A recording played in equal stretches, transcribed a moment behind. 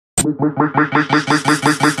Make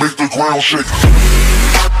the ground shake.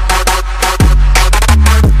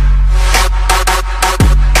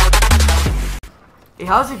 Hey,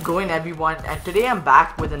 how's it going everyone? And today I'm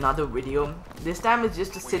back with another video. This time it's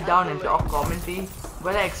just to sit down and talk commentary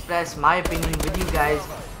where I express my opinion with you guys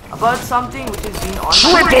about something which has been on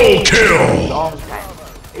my mind for a long time.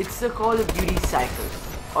 It's the Call of Duty cycle,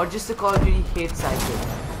 or just the Call of Duty hate cycle.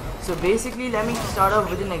 So basically, let me start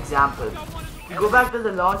off with an example. You go back to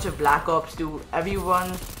the launch of Black Ops 2, everyone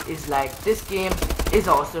is like, this game is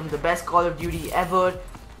awesome, the best Call of Duty ever.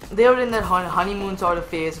 They were in their honeymoon sort of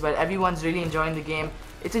phase where everyone's really enjoying the game.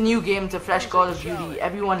 It's a new game, it's a fresh Call of Duty,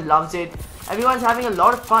 everyone loves it, everyone's having a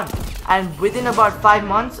lot of fun. And within about 5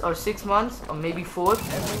 months or 6 months or maybe 4,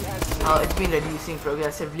 it's been reducing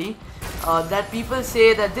progressively, that people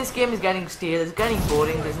say that this game is getting stale, it's getting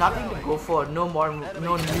boring, there's nothing to go for, no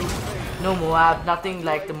new, no Moab, nothing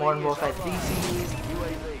like the Modern Warfare 3 series.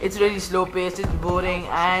 It's really slow paced, it's boring,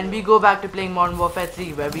 and we go back to playing Modern Warfare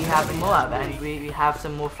 3 where we have the Moab and we have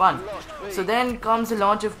some more fun. So then comes the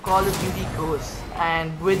launch of Call of Duty Ghosts,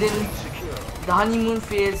 and within the honeymoon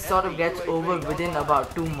phase sort of gets over within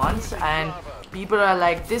about 2 months, and people are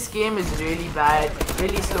like, this game is really bad,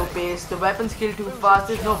 really slow paced, the weapons kill too fast,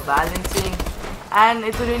 there's no balancing, and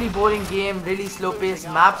it's a really boring game, really slow paced,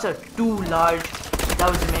 maps are too large. That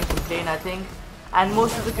was the main complaint, I think. And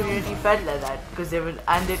most of the community felt like that because they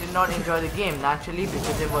did not enjoy the game naturally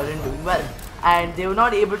because they weren't doing well, and they were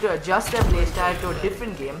not able to adjust their playstyle to a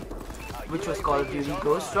different game, which was Call of Duty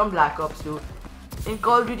Ghosts from Black Ops 2. In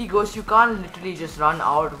Call of Duty Ghosts, you can't literally just run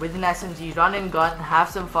out with an SMG, run and gun, have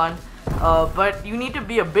some fun, but you need to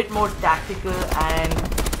be a bit more tactical and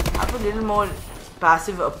have a little more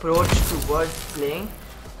passive approach towards playing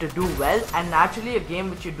to do well. And naturally, a game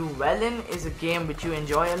which you do well in is a game which you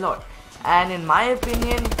enjoy a lot. And in my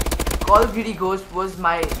opinion, Call of Duty Ghost was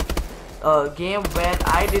my game where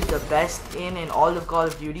I did the best in all of Call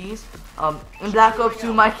of Duties. In Black Ops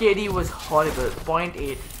 2, my KD was horrible,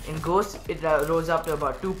 0.8. In Ghost, it rose up to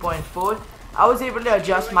about 2.4. I was able to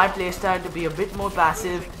adjust my playstyle to be a bit more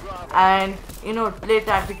passive and, you know, play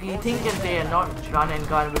tactically, think and play, and not run and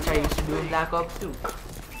gun, which I used to do in Black Ops 2.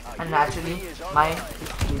 And naturally, my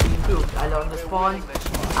KD improved. I learned the spawns.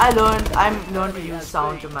 I learned to use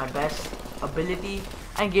sound to my best ability,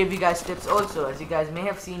 and gave you guys tips also, as you guys may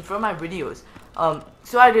have seen from my videos.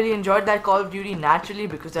 So I really enjoyed that Call of Duty naturally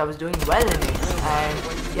because I was doing well in it.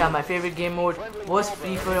 And yeah, my favorite game mode was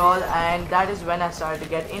free for all, and that is when I started to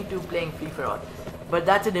get into playing free for all. But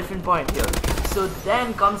that's a different point here. So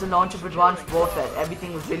then comes the launch of Advanced Warfare.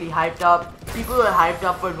 Everything was really hyped up. People were hyped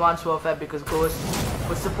up for Advanced Warfare because Ghost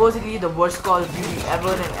was supposedly the worst Call of Duty ever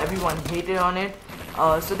and everyone hated on it.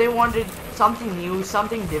 So they wanted something new,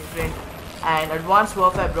 something different, and Advanced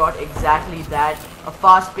Warfare brought exactly that, a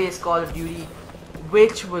fast-paced Call of Duty,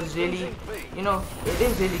 which was really, you know, it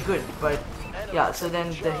is really good. But yeah, so then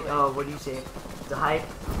the, what do you say, the hype,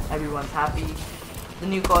 everyone's happy, the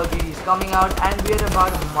new Call of Duty is coming out, and we're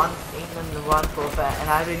about a month in Advanced Warfare, and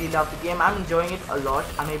I really love the game. I'm enjoying it a lot.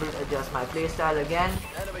 I'm able to adjust my playstyle again.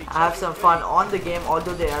 I have some fun on the game,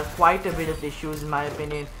 although there are quite a bit of issues in my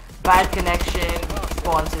opinion. Bad connection,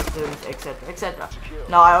 spawn systems, etc, etc.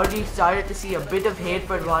 Now I already started to see a bit of hate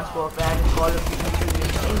for Advanced Warfare and Call of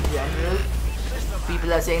Duty in general.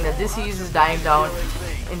 People are saying that this series is dying down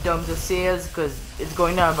in terms of sales because it's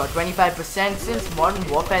going down about 25% since Modern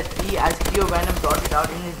Warfare 3, as Keo Venom brought it out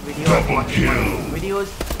in his video.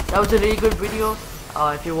 Videos. That was a really good video.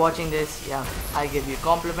 If you're watching this, yeah, I give you a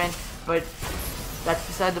compliment, but that's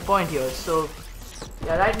beside the point here. So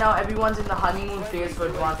yeah, right now everyone's in the honeymoon phase for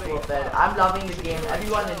Advanced Warfare. I'm loving the game,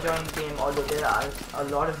 everyone's enjoying the game, although there are a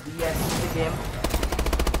lot of BS in the game.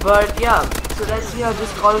 But yeah, so let's see how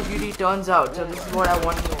this Call of Duty turns out. So this is what I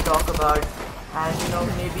wanted to talk about. And you know,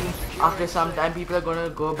 maybe after some time people are gonna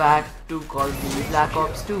go back to Call of Duty Black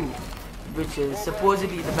Ops 2, which is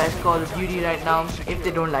supposedly the best Call of Duty right now if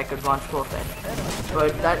they don't like Advanced Warfare.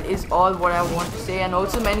 But that is all what I want to say. And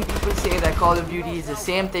also many people say that Call of Duty is the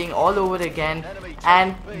same thing all over again.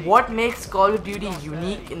 And what makes Call of Duty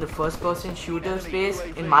unique in the first person shooter space,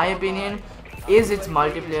 in my opinion, is its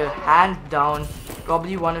multiplayer. Hands down,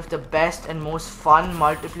 probably one of the best and most fun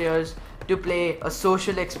multiplayers to play, a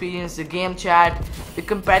social experience, the game chat, the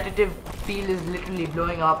competitive field is literally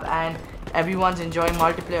blowing up and everyone's enjoying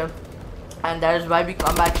multiplayer. And that is why we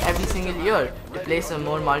come back every single year to play some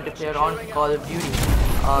more multiplayer on Call of Duty.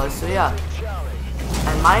 So yeah,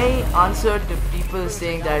 and my answer to people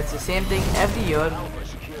saying that it's the same thing every year,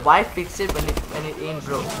 why fix it when it ain't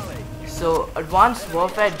broke? So Advanced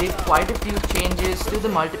Warfare did quite a few changes to the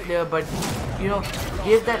multiplayer, but you know,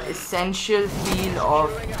 gave that essential feel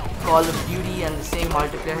of Call of Duty and the same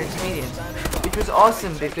multiplayer experience, which was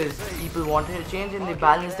awesome because people wanted a change and they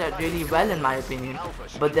balanced that really well in my opinion.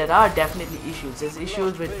 But there are definitely issues. There's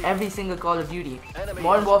issues with every single Call of Duty.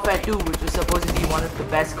 Modern Warfare 2, which was supposed to be one of the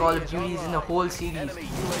best Call of Duties in the whole series,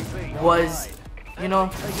 was, you know,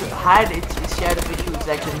 had its share of issues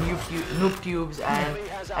like the noob tubes and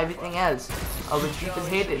everything else, which people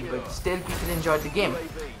hated, but still people enjoyed the game.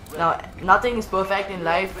 Now, nothing is perfect in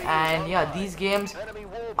life, and yeah, these games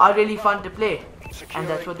are really fun to play, and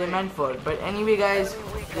that's what they're meant for. But anyway guys,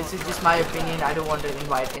 this is just my opinion. I don't want to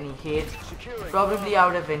invite any hate. Probably I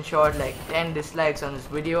would have ensured like 10 dislikes on this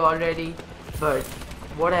video already, but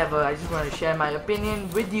whatever, I just want to share my opinion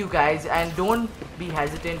with you guys, and don't be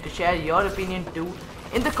hesitant to share your opinion too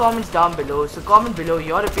in the comments down below. So comment below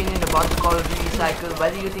your opinion about the Call of Duty cycle,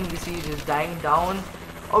 whether you think the series is dying down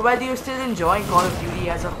or whether you're still enjoying Call of Duty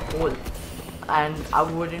as a whole. And I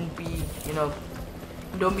wouldn't be, you know,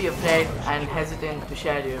 don't be afraid and hesitant to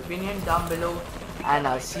share your opinion down below, and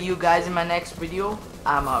I'll see you guys in my next video.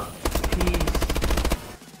 I'm out.